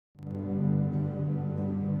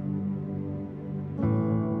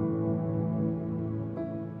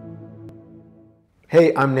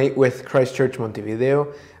Hey, I'm Nate with Christ Church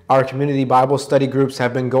Montevideo. Our community Bible study groups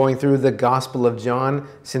have been going through the Gospel of John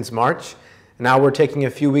since March. Now we're taking a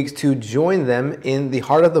few weeks to join them in the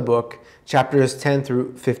heart of the book, chapters 10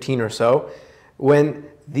 through 15 or so, when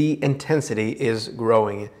the intensity is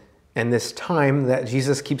growing and this time that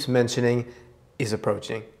Jesus keeps mentioning is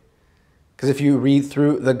approaching. Because if you read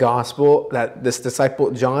through the Gospel that this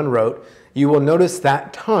disciple John wrote, you will notice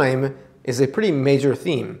that time is a pretty major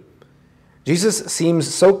theme. Jesus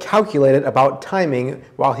seems so calculated about timing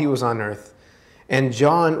while he was on earth. And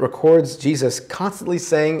John records Jesus constantly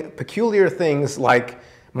saying peculiar things like,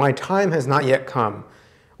 "My time has not yet come,"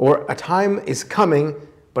 or "A time is coming,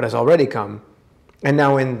 but has already come." And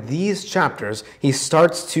now in these chapters, he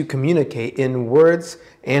starts to communicate in words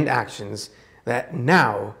and actions that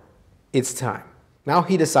now it's time. Now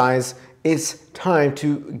he decides it's time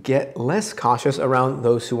to get less cautious around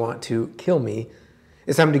those who want to kill me.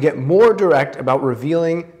 It's time to get more direct about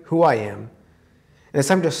revealing who I am. And it's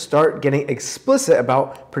time to start getting explicit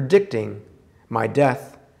about predicting my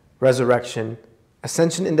death, resurrection,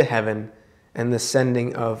 ascension into heaven, and the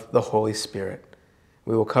sending of the Holy Spirit.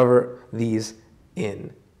 We will cover these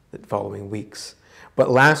in the following weeks. But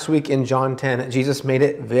last week in John 10, Jesus made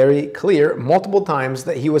it very clear multiple times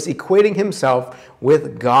that he was equating himself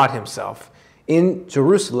with God himself in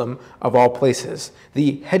Jerusalem of all places,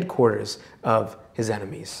 the headquarters of his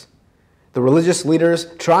enemies. The religious leaders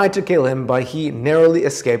tried to kill him, but he narrowly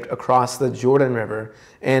escaped across the Jordan River,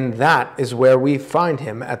 and that is where we find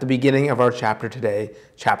him at the beginning of our chapter today,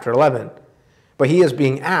 chapter 11. But he is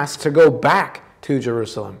being asked to go back to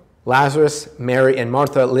Jerusalem. Lazarus, Mary, and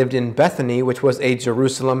Martha lived in Bethany, which was a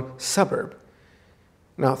Jerusalem suburb.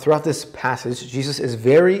 Now, throughout this passage, Jesus is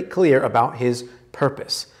very clear about his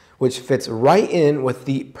purpose, which fits right in with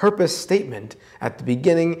the purpose statement at the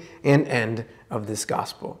beginning and end of this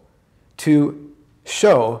gospel. To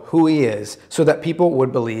show who he is so that people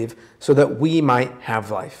would believe, so that we might have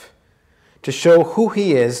life. To show who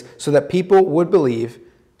he is so that people would believe,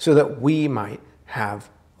 so that we might have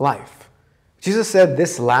life. Jesus said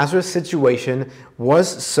this Lazarus situation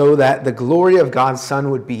was so that the glory of God's Son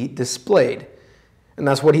would be displayed. And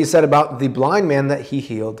that's what he said about the blind man that he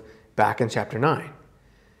healed back in chapter 9.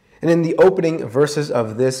 And in the opening verses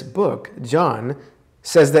of this book, John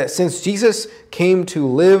says that since Jesus came to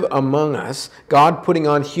live among us, God putting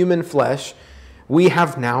on human flesh, we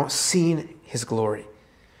have now seen his glory.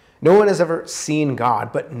 No one has ever seen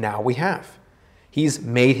God, but now we have. He's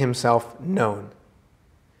made himself known.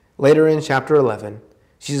 Later in chapter 11,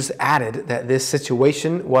 Jesus added that this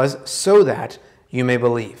situation was so that you may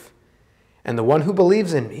believe. And the one who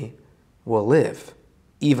believes in me will live,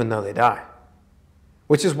 even though they die.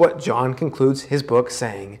 Which is what John concludes his book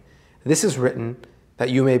saying, "This is written that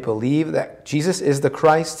you may believe that Jesus is the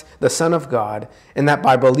Christ, the Son of God, and that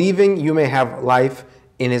by believing you may have life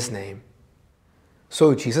in his name."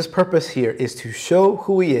 So Jesus' purpose here is to show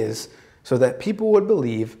who he is so that people would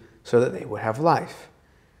believe, so that they would have life.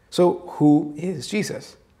 So who is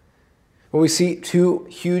Jesus? Well, we see two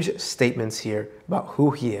huge statements here about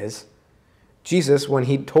who he is. Jesus, when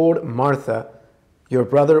he told Martha, "Your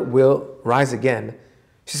brother will rise again,"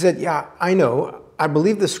 she said, "Yeah, I know. I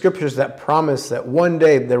believe the scriptures that promise that one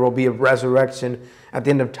day there will be a resurrection at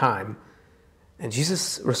the end of time." And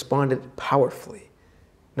Jesus responded powerfully.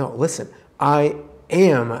 "No, listen, I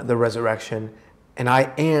am the resurrection and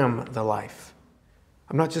I am the life.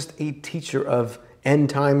 I'm not just a teacher of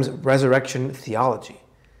end times resurrection theology.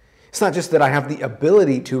 It's not just that I have the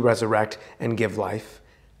ability to resurrect and give life.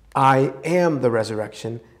 I am the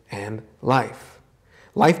resurrection and life.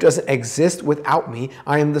 Life doesn't exist without me.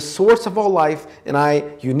 I am the source of all life, and I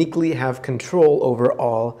uniquely have control over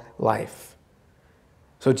all life."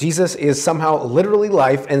 So Jesus is somehow literally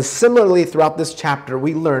life, and similarly throughout this chapter,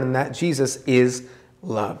 we learn that Jesus is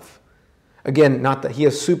love. Again, not that he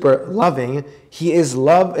is super loving. He is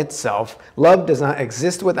love itself. Love does not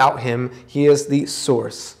exist without him. He is the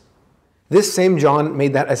source. This same John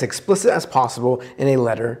made that as explicit as possible in a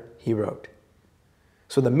letter he wrote.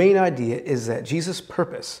 So the main idea is that Jesus'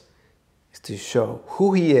 purpose is to show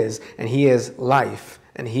who he is, and he is life,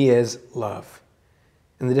 and he is love.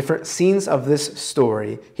 In the different scenes of this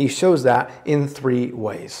story, he shows that in three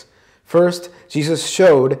ways. First, Jesus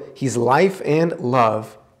showed he's life and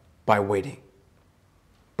love by waiting.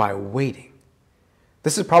 By waiting.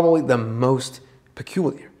 This is probably the most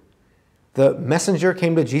peculiar. The messenger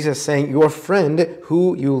came to Jesus saying, "Your friend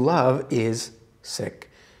who you love is sick."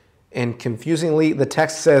 And confusingly, the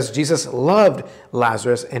text says Jesus loved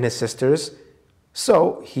Lazarus and his sisters,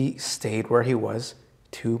 so he stayed where he was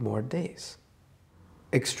 2 more days.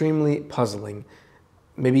 Extremely puzzling.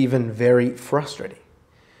 maybe even very frustrating.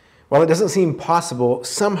 While it doesn't seem possible,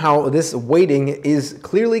 somehow this waiting is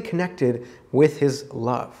clearly connected with his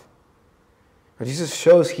love. Jesus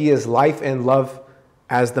shows he is life and love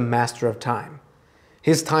as the master of time.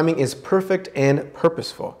 His timing is perfect and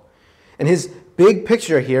purposeful. And his big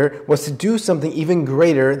picture here was to do something even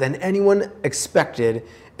greater than anyone expected,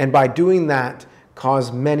 and by doing that,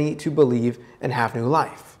 cause many to believe and have new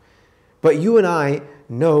life. But you and I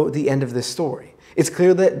know the end of this story. It's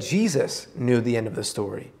clear that Jesus knew the end of the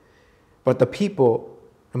story. But the people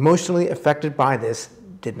emotionally affected by this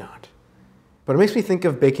did not. But it makes me think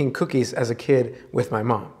of baking cookies as a kid with my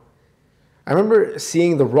mom. I remember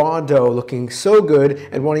seeing the raw dough looking so good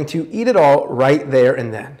and wanting to eat it all right there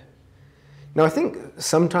and then. Now, I think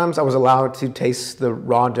sometimes I was allowed to taste the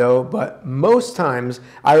raw dough, but most times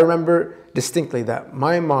I remember distinctly that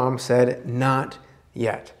my mom said, "Not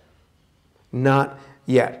yet. Not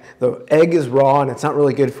yet. The egg is raw and it's not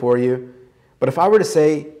really good for you." But if I were to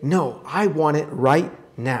say, "No, I want it right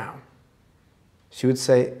now," she would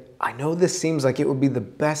say, "I know this seems like it would be the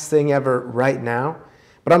best thing ever right now,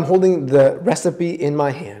 but I'm holding the recipe in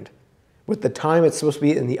my hand with the time it's supposed to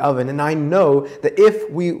be in the oven, and I know that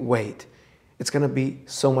if we wait, it's going to be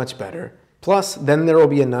so much better. Plus, then there will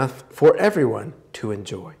be enough for everyone to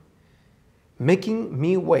enjoy." Making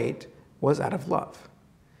me wait was out of love.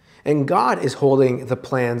 And God is holding the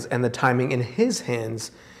plans and the timing in his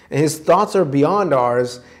hands, and his thoughts are beyond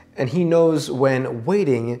ours, and he knows when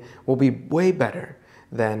waiting will be way better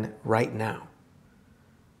than right now.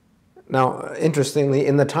 Now, interestingly,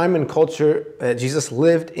 in the time and culture that Jesus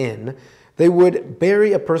lived in, they would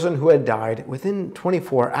bury a person who had died within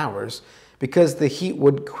 24 hours because the heat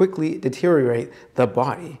would quickly deteriorate the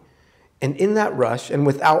body. And in that rush, and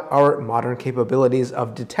without our modern capabilities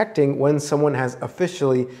of detecting when someone has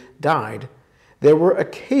officially died, there were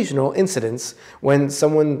occasional incidents when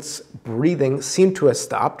someone's breathing seemed to have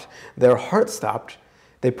stopped, their heart stopped.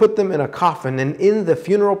 They put them in a coffin, and in the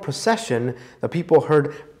funeral procession, the people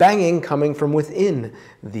heard banging coming from within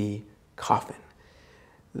the coffin.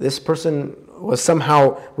 This person was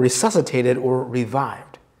somehow resuscitated or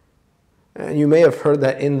revived. And you may have heard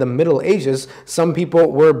that in the Middle Ages, some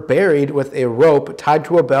people were buried with a rope tied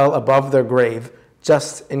to a bell above their grave,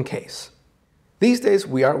 just in case. These days,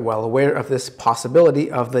 we are well aware of this possibility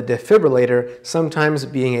of the defibrillator sometimes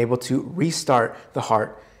being able to restart the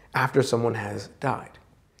heart after someone has died.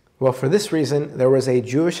 Well, for this reason, there was a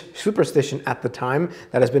Jewish superstition at the time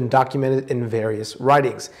that has been documented in various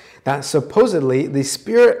writings, that supposedly the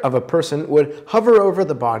spirit of a person would hover over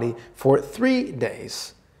the body for 3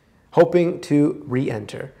 days, hoping to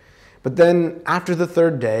re-enter. But then, after the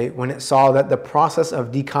 3rd day, when it saw that the process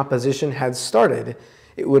of decomposition had started,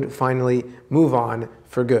 it would finally move on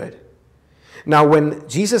for good. Now, when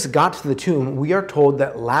Jesus got to the tomb, we are told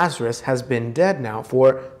that Lazarus has been dead now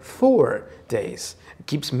for 4 days. It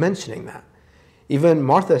keeps mentioning that. Even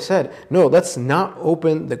Martha said, "No, let's not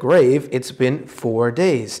open the grave. It's been 4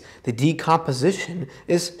 days. The decomposition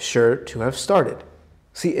is sure to have started."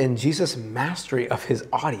 See, in Jesus' mastery of his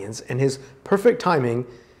audience and his perfect timing,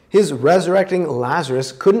 his resurrecting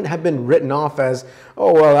Lazarus couldn't have been written off as,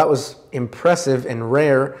 "Oh, well, that was impressive and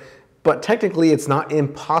rare," but technically it's not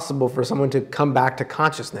impossible for someone to come back to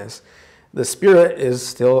consciousness. The spirit is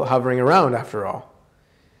still hovering around after all.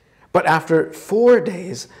 But after 4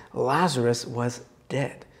 days, Lazarus was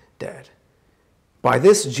dead. By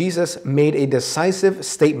this, Jesus made a decisive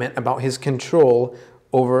statement about his control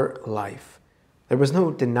over life. There was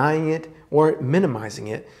no denying it or minimizing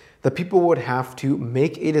it. The people would have to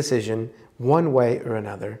make a decision one way or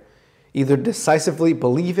another. Either decisively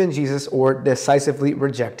believe in Jesus or decisively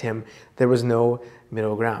reject him. There was no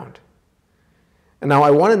middle ground. And now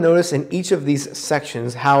I want to notice in each of these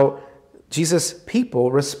sections how Jesus'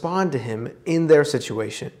 people respond to him in their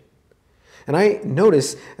situation. And I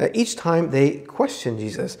notice that each time they questioned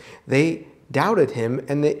Jesus, they doubted him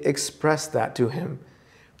and they expressed that to him.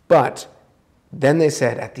 But then they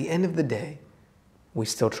said, at the end of the day, we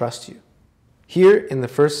still trust you. Here in the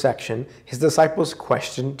first section, his disciples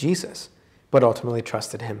questioned Jesus, but ultimately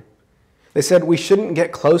trusted him. They said, "We shouldn't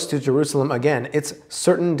get close to Jerusalem again. It's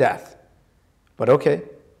certain death. But okay,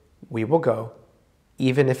 we will go,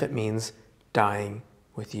 even if it means dying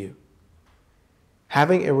with you."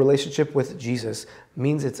 Having a relationship with Jesus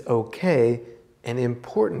means it's okay and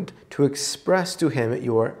important to express to him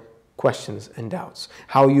your questions and doubts,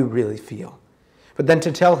 how you really feel. But then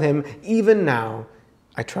to tell him, even now,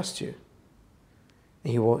 I trust you.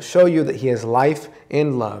 And he will show you that he has life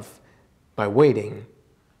and love by waiting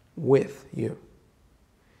with you.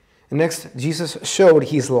 And next, Jesus showed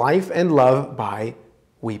his life and love by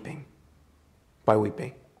weeping. By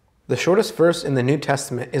weeping. The shortest verse in the New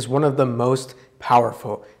Testament is one of the most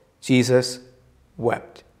powerful. Jesus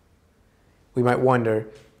wept. We might wonder,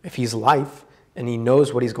 if he's life and he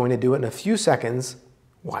knows what he's going to do in a few seconds,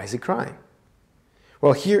 why is he crying?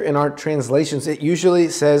 Well, here in our translations, it usually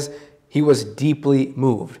says he was deeply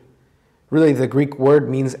moved. Really, the Greek word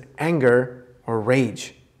means anger or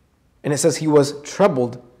rage. And it says he was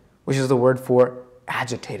troubled, which is the word for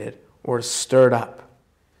agitated or stirred up.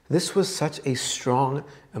 This was such a strong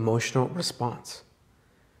emotional response.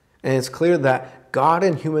 And it's clear that God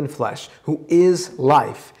in human flesh, who is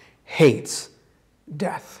life, hates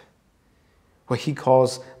death, what he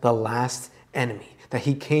calls the last enemy that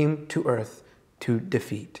he came to earth to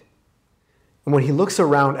defeat. And when he looks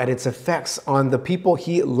around at its effects on the people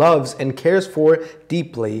he loves and cares for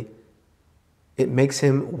deeply, it makes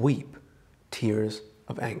him weep tears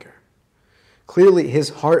of anger. Clearly, his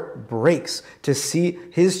heart breaks to see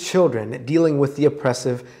his children dealing with the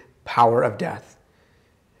oppressive power of death.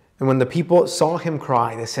 And when the people saw him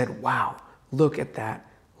cry, they said, "Wow, look at that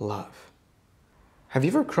love." Have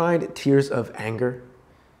you ever cried tears of anger?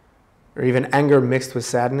 Or even anger mixed with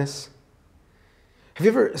sadness? Have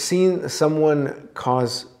you ever seen someone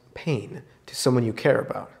cause pain to someone you care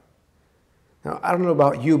about? Now, I don't know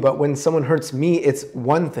about you, but when someone hurts me, it's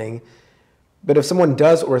one thing. But if someone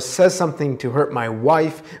does or says something to hurt my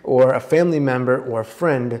wife or a family member or a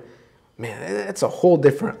friend, man, it's a whole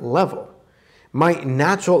different level. My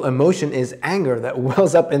natural emotion is anger that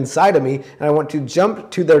wells up inside of me, and I want to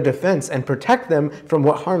jump to their defense and protect them from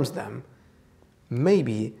what harms them.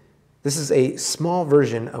 Maybe this is a small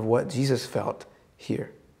version of what Jesus felt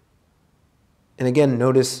here. And again,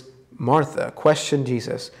 notice Martha questioned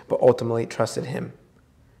Jesus, but ultimately trusted him.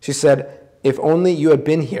 She said, "If only you had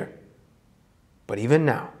been here. But even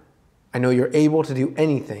now, I know you're able to do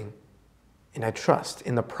anything, and I trust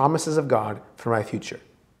in the promises of God for my future."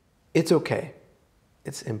 It's okay.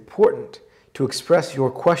 It's important to express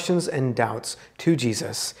your questions and doubts to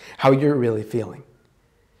Jesus, how you're really feeling.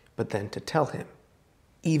 But then to tell him,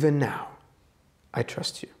 even now, I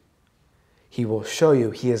trust you. He will show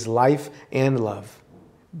you he is life and love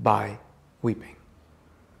by weeping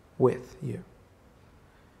with you.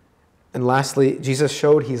 And lastly, Jesus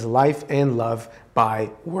showed he's life and love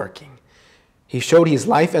by working. He showed he's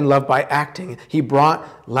life and love by acting. He brought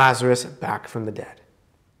Lazarus back from the dead.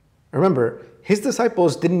 Remember, his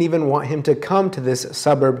disciples didn't even want him to come to this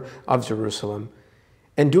suburb of Jerusalem.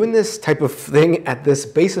 And doing this type of thing at this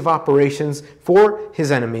base of operations for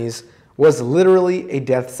his enemies was literally a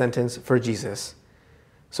death sentence for Jesus.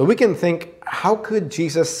 So we can think, how could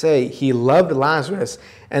Jesus say he loved Lazarus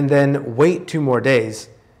and then wait 2 more days?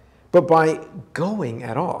 But by going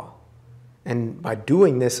at all, and by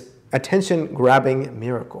doing this attention-grabbing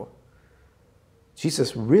miracle,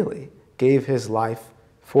 Jesus really gave his life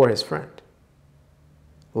for his friend.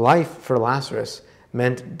 Life for Lazarus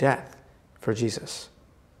meant death for Jesus.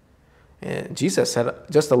 And Jesus said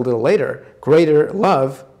just a little later, greater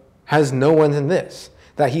love has no one than this,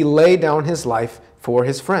 that he laid down his life for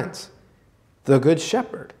his friends. The good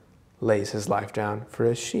shepherd lays his life down for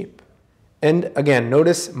his sheep. And again,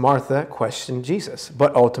 notice Martha questioned Jesus,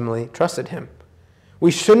 but ultimately trusted him. "We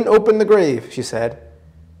shouldn't open the grave," she said.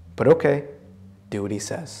 "But okay, do what he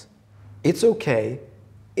says." It's okay,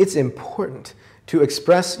 it's important to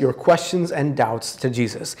express your questions and doubts to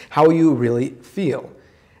Jesus, how you really feel,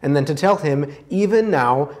 and then to tell him, even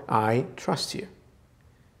now, I trust you.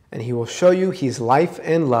 And he will show you he's life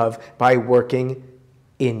and love by working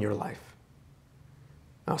in your life.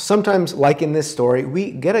 Now, sometimes, like in this story,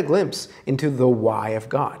 we get a glimpse into the why of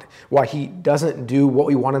God, why he doesn't do what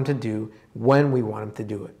we want him to do when we want him to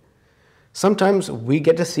do it. Sometimes we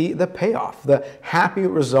get to see the payoff, the happy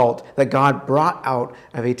result that God brought out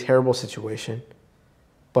of a terrible situation.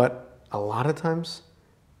 But a lot of times,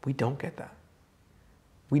 we don't get that.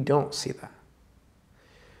 We don't see that.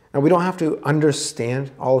 Now, we don't have to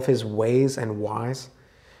understand all of his ways and whys,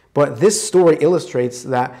 but this story illustrates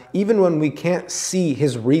that even when we can't see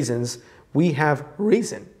his reasons, we have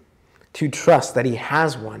reason to trust that he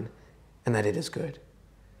has one and that it is good.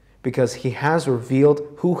 Because he has revealed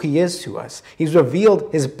who he is to us. He's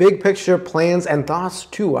revealed his big picture plans and thoughts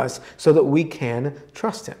to us so that we can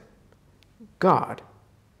trust him. God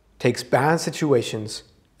takes bad situations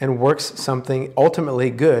and works something ultimately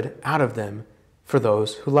good out of them for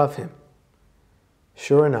those who love him.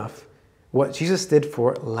 Sure enough, what Jesus did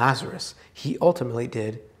for Lazarus, he ultimately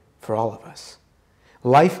did for all of us.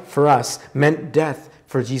 Life for us meant death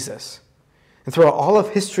for Jesus. And throughout all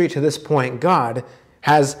of history to this point, God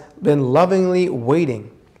has been lovingly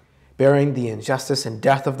waiting, bearing the injustice and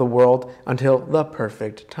death of the world until the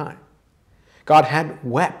perfect time. God had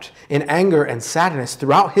wept in anger and sadness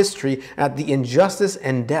throughout history at the injustice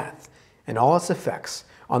and death and all its effects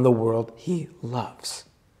on the world he loves.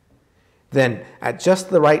 Then, at just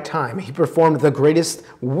the right time, he performed the greatest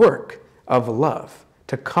work of love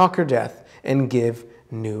to conquer death and give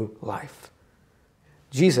new life.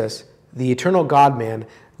 Jesus, the eternal God-man,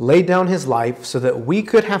 laid down his life so that we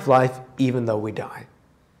could have life even though we die.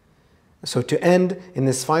 So to end in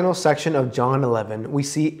this final section of John 11, we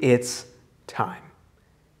see it's time.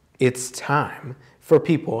 It's time for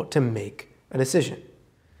people to make a decision.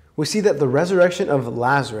 We see that the resurrection of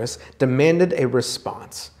Lazarus demanded a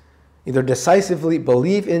response. Either decisively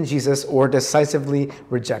believe in Jesus or decisively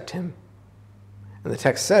reject him. And the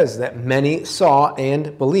text says that many saw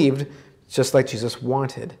and believed just like Jesus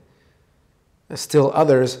wanted. Still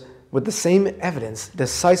others, with the same evidence,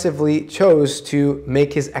 decisively chose to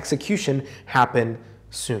make his execution happen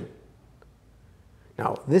soon.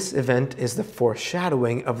 Now, this event is the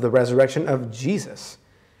foreshadowing of the resurrection of Jesus.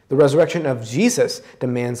 The resurrection of Jesus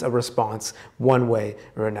demands a response one way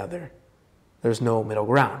or another. There's no middle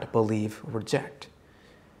ground, believe or reject.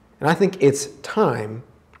 And I think it's time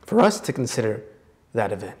for us to consider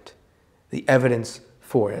that event, the evidence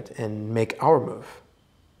for it, and make our move.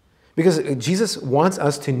 Because Jesus wants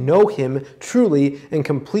us to know him truly and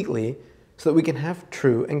completely so that we can have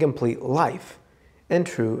true and complete life and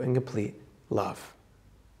true and complete love.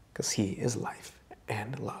 Because he is life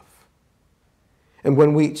and love. And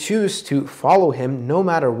when we choose to follow him no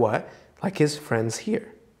matter what, like his friends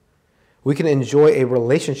here, we can enjoy a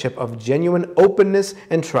relationship of genuine openness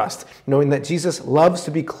and trust, knowing that Jesus loves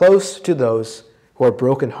to be close to those who are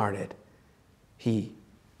brokenhearted. He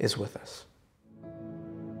is with us.